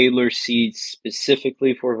tailor seeds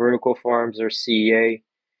specifically for vertical farms or CEA,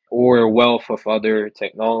 or a wealth of other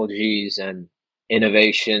technologies and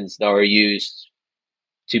innovations that are used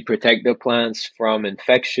to protect the plants from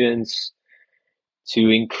infections, to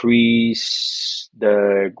increase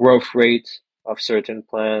the growth rate of certain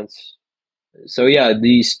plants. So yeah,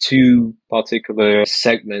 these two particular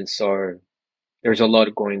segments are, there's a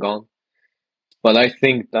lot going on. But I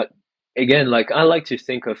think that, again, like I like to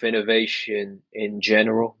think of innovation in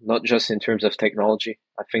general, not just in terms of technology.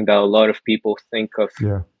 I think that a lot of people think of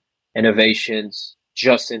Yeah. innovations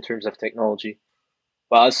just in terms of technology.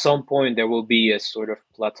 But at some point, there will be a sort of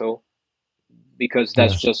plateau because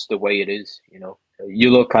that's Yeah. just the way it is. You know, you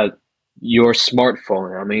look at your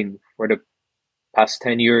smartphone. I mean, for the past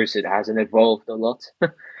 10 years, it hasn't evolved a lot.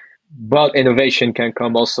 But innovation can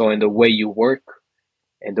come also in the way you work,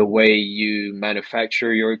 in the way you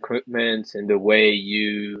manufacture your equipment, in the way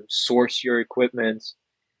you source your equipment.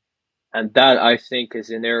 And that I think is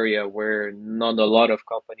an area where not a lot of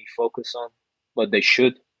companies focus on, but they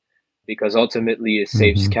should, because ultimately it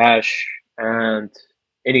saves Mm-hmm. cash and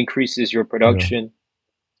it increases your Yeah. production.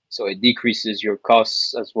 So it decreases your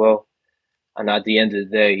costs as well. And at the end of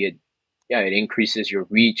the day, it increases your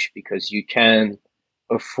reach because you can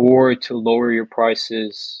afford to lower your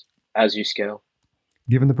prices as you scale.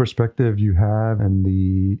 Given the perspective you have and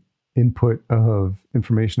the input of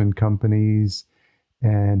information in companies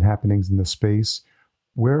and happenings in the space,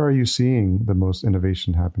 where are you seeing the most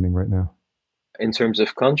innovation happening right now? In terms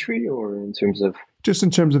of country or in terms of? Just in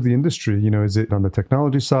terms of the industry, is it on the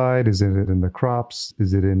technology side? Is it in the crops?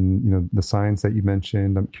 Is it in, the science that you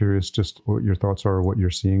mentioned? I'm curious just what your thoughts are or what you're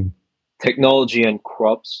seeing. Technology and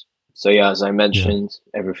crops. So yeah, as I Yeah. mentioned,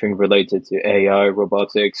 everything related to AI,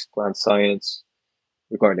 robotics, plant science,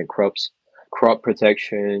 regarding crops, crop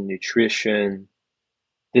protection, nutrition.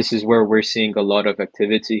 This is where we're seeing a lot of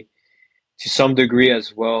activity. To some degree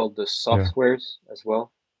as well, the Yeah. softwares as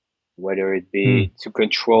well, whether it Hmm. be to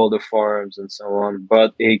control the farms and so on.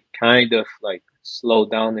 But it kind of like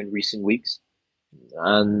slowed down in recent weeks.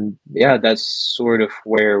 And yeah, that's sort of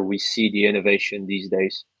where we see the innovation these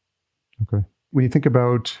days. Okay. When you think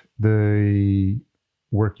about the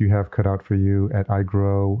work you have cut out for you at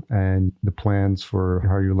iGrow and the plans for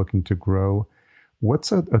how you're looking to grow,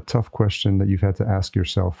 what's a tough question that you've had to ask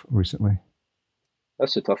yourself recently?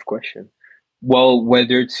 That's a tough question. Well,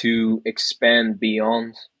 whether to expand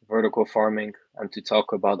beyond vertical farming and to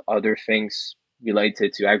talk about other things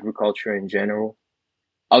related to agriculture in general.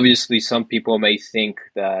 Obviously, some people may think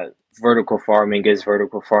that vertical farming is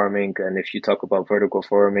vertical farming, and if you talk about vertical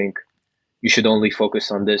farming, you should only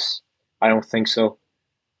focus on this. I don't think so.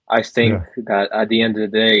 I think Yeah. that at the end of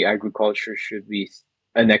the day, agriculture should be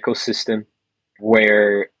an ecosystem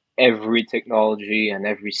where every technology and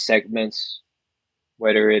every segment,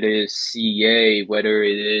 whether it is CEA, whether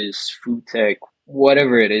it is food tech,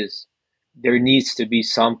 whatever it is, there needs to be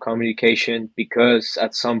some communication because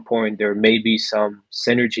at some point there may be some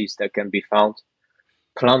synergies that can be found.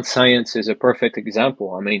 Plant science is a perfect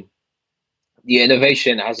example. I mean, the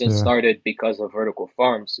innovation hasn't Yeah. started because of vertical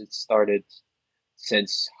farms. It started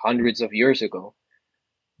since hundreds of years ago.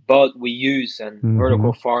 But we use and Mm-hmm.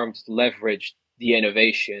 vertical farms leverage the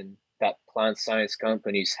innovation that plant science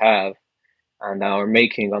companies have and are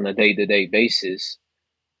making on a day-to-day basis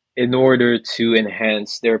in order to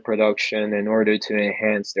enhance their production, in order to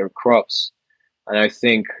enhance their crops. And I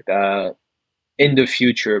think that in the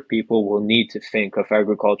future, people will need to think of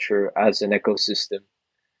agriculture as an ecosystem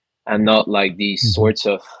and not like these Mm-hmm. sorts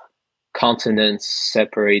of continents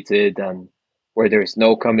separated and where there's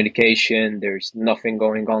no communication, there's nothing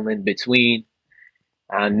going on in between,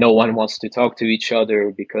 and no one wants to talk to each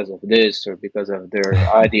other because of this or because of their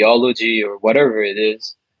ideology or whatever it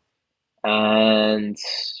is. And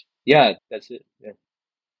yeah, that's it. Yeah.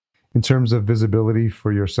 In terms of visibility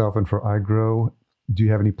for yourself and for iGrow, do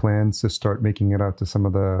you have any plans to start making it out to some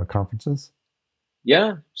of the conferences?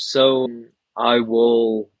 Yeah. So I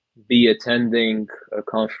will be attending a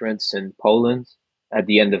conference in Poland at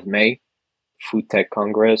the end of May, Food Tech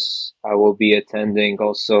Congress. I will be attending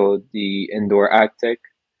also the Indoor Ag Tech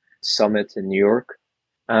Summit in New York.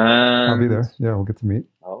 I'll be And there. Yeah, we'll get to meet.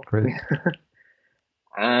 oh, Great.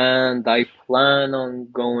 and I plan on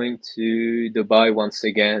going to Dubai once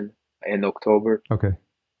again in October, Okay.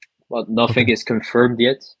 but nothing Okay. is confirmed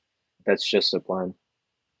yet. That's just a plan.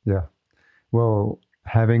 Yeah. Well,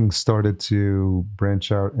 having started to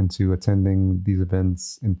branch out into attending these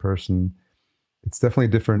events in person, it's definitely a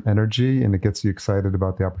different energy and it gets you excited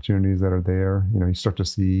about the opportunities that are there. You know, you start to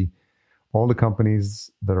see all the companies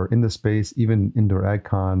that are in the space, even Indoor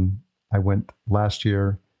AgCon. I went last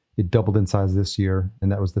year. It doubled in size this year,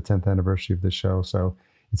 and that was the 10th anniversary of this show. So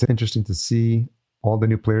it's interesting to see all the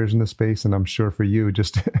new players in the space. And I'm sure for you,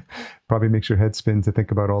 just probably makes your head spin to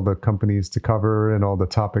think about all the companies to cover and all the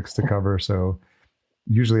topics to cover. So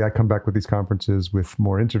usually I come back with these conferences with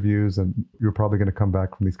more interviews, and you're probably going to come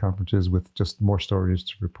back from these conferences with just more stories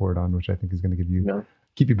to report on, which I think is going to give you No.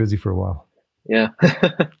 keep you busy for a while. Yeah.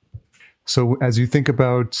 So as you think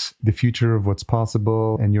about the future of what's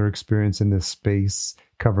possible and your experience in this space,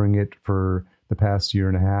 covering it for the past year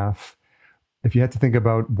and a half, if you had to think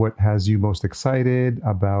about what has you most excited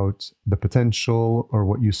about the potential or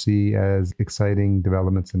what you see as exciting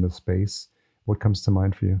developments in the space, what comes to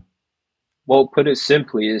mind for you? Well, put it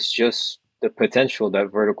simply, it's just the potential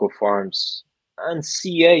that vertical farms and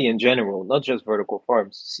CA in general, not just vertical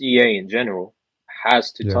farms, CA in general,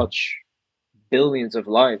 has to Yeah. touch billions of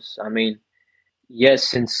lives. I mean,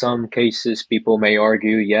 yes, in some cases, people may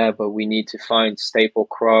argue, yeah, but we need to find staple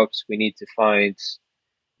crops. We need to find,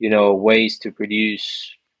 ways to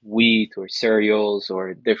produce wheat or cereals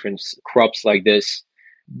or different crops like this.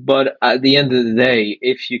 But at the end of the day,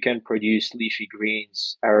 if you can produce leafy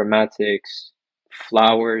greens, aromatics,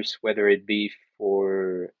 flowers, whether it be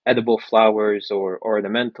for edible flowers or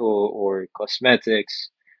ornamental or cosmetics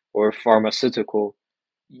or pharmaceutical,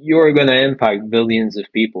 you're going to impact billions of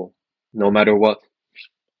people no matter what.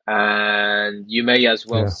 And you may as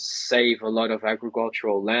well Yeah. save a lot of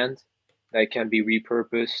agricultural land that can be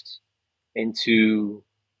repurposed into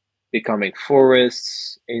becoming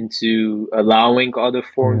forests, into allowing other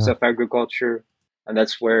forms Yeah. of agriculture. And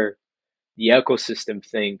that's where the ecosystem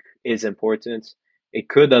thing is important. It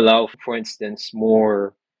could allow, for instance,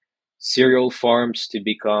 more cereal farms to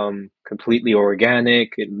become completely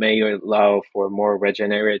organic. It may allow for more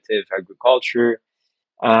regenerative agriculture.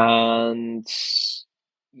 And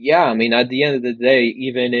yeah, I mean, at the end of the day,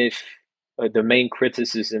 even if the main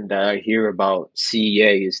criticism that I hear about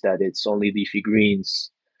CEA is that it's only leafy greens,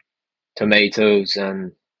 tomatoes,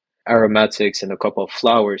 and aromatics, and a couple of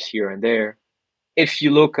flowers here and there. If you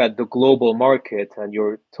look at the global market and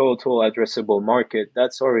your total addressable market,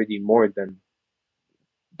 that's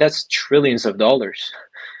trillions of dollars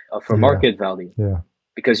of a Yeah. market value. Yeah.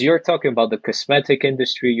 Because you're talking about the cosmetic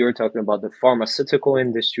industry, you're talking about the pharmaceutical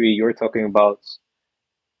industry, you're talking about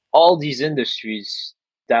all these industries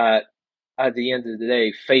that at the end of the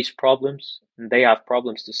day face problems and they have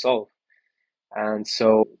problems to solve. And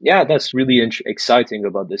so, yeah, that's really exciting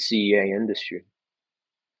about the CEA industry.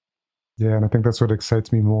 Yeah, and I think that's what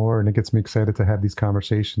excites me more, and it gets me excited to have these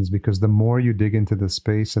conversations, because the more you dig into this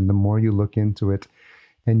space and the more you look into it,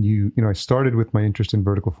 and I started with my interest in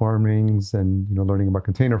vertical farmings and, learning about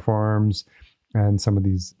container farms and some of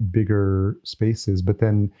these bigger spaces. But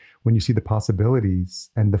then when you see the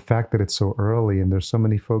possibilities and the fact that it's so early and there's so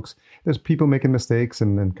many folks, there's people making mistakes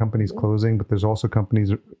and companies closing, but there's also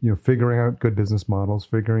companies, figuring out good business models,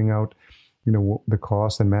 figuring out, the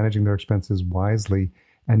cost and managing their expenses wisely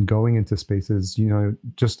and going into spaces,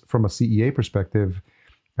 just from a CEA perspective.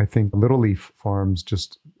 I think Little Leaf Farms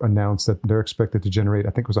just announced that they're expected to generate,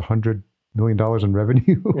 I think it was $100 million in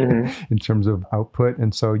revenue in terms of output.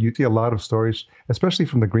 And so you see a lot of stories, especially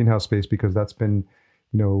from the greenhouse space, because that's been,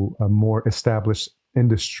 a more established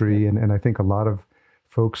industry. And I think a lot of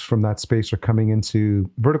folks from that space are coming into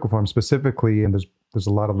vertical farms specifically. And there's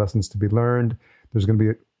a lot of lessons to be learned. There's going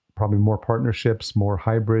to be probably more partnerships, more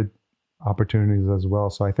hybrid opportunities as well.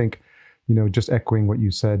 So I think, just echoing what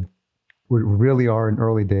you said, we really are in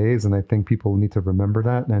early days. And I think people need to remember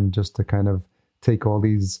that, and just to kind of take all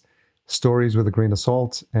these stories with a grain of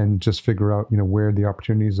salt and just figure out, where the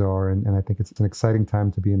opportunities are. And I think it's an exciting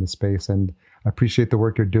time to be in the space. And I appreciate the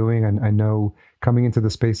work you're doing. And I know coming into the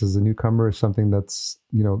space as a newcomer is something that's,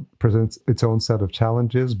 presents its own set of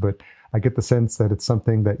challenges, but I get the sense that it's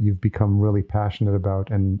something that you've become really passionate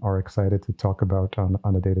about and are excited to talk about on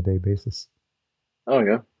a day-to-day basis. Oh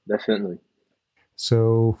yeah, definitely.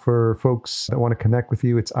 So for folks that want to connect with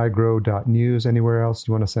you, it's iGrow.news. Anywhere else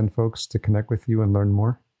you want to send folks to connect with you and learn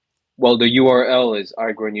more? Well, the URL is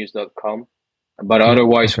iGrowNews.com, but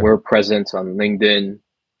otherwise we're present on LinkedIn,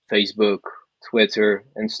 Facebook, Twitter,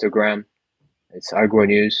 Instagram. It's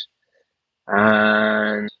iGrowNews.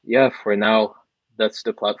 And yeah, for now, that's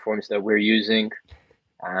the platforms that we're using.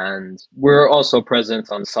 And we're also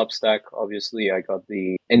present on Substack. Obviously, I got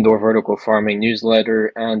the Indoor Vertical Farming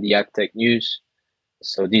newsletter and the AgTech News.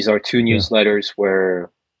 So these are two newsletters where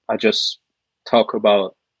I just talk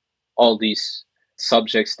about all these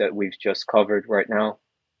subjects that we've just covered right now.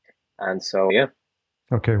 And so, yeah.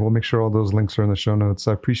 Okay, we'll make sure all those links are in the show notes.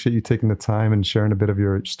 I appreciate you taking the time and sharing a bit of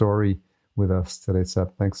your story with us today,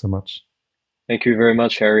 Sep. Thanks so much. Thank you very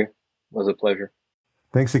much, Harry. It was a pleasure.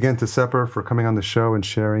 Thanks again to Sepehr for coming on the show and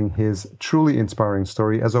sharing his truly inspiring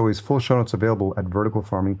story. As always, full show notes available at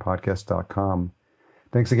verticalfarmingpodcast.com.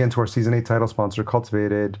 Thanks again to our Season 8 title sponsor,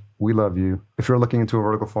 Cultivated. We love you. If you're looking into a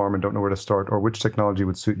vertical farm and don't know where to start or which technology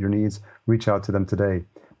would suit your needs, reach out to them today.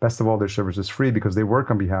 Best of all, their service is free because they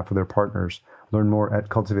work on behalf of their partners. Learn more at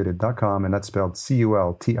cultivated.com, and that's spelled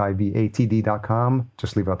CULTIVATD.com.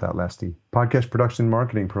 Just leave out that last D. Podcast production and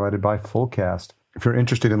marketing provided by Fullcast. If you're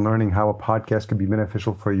interested in learning how a podcast can be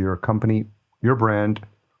beneficial for your company, your brand,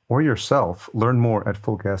 or yourself, learn more at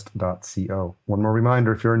fullcast.co. One more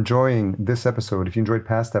reminder, if you're enjoying this episode, if you enjoyed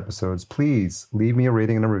past episodes, please leave me a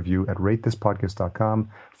rating and a review at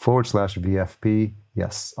ratethispodcast.com/VFP.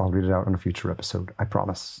 Yes, I'll read it out on a future episode, I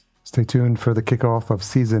promise. Stay tuned for the kickoff of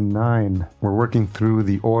Season 9. We're working through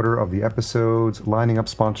the order of the episodes, lining up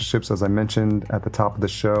sponsorships. As I mentioned at the top of the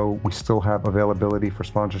show, we still have availability for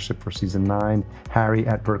sponsorship for Season 9. Harry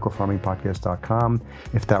at verticalfarmingpodcast.com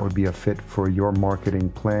if that would be a fit for your marketing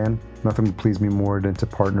plan. Nothing would please me more than to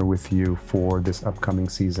partner with you for this upcoming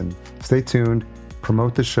season. Stay tuned,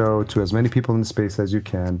 promote the show to as many people in the space as you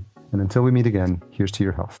can, and until we meet again, here's to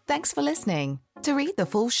your health. Thanks for listening. To read the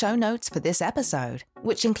full show notes for this episode,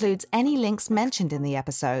 which includes any links mentioned in the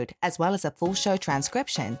episode, as well as a full show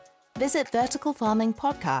transcription, visit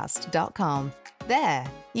verticalfarmingpodcast.com. There,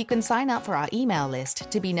 you can sign up for our email list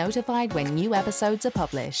to be notified when new episodes are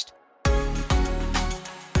published.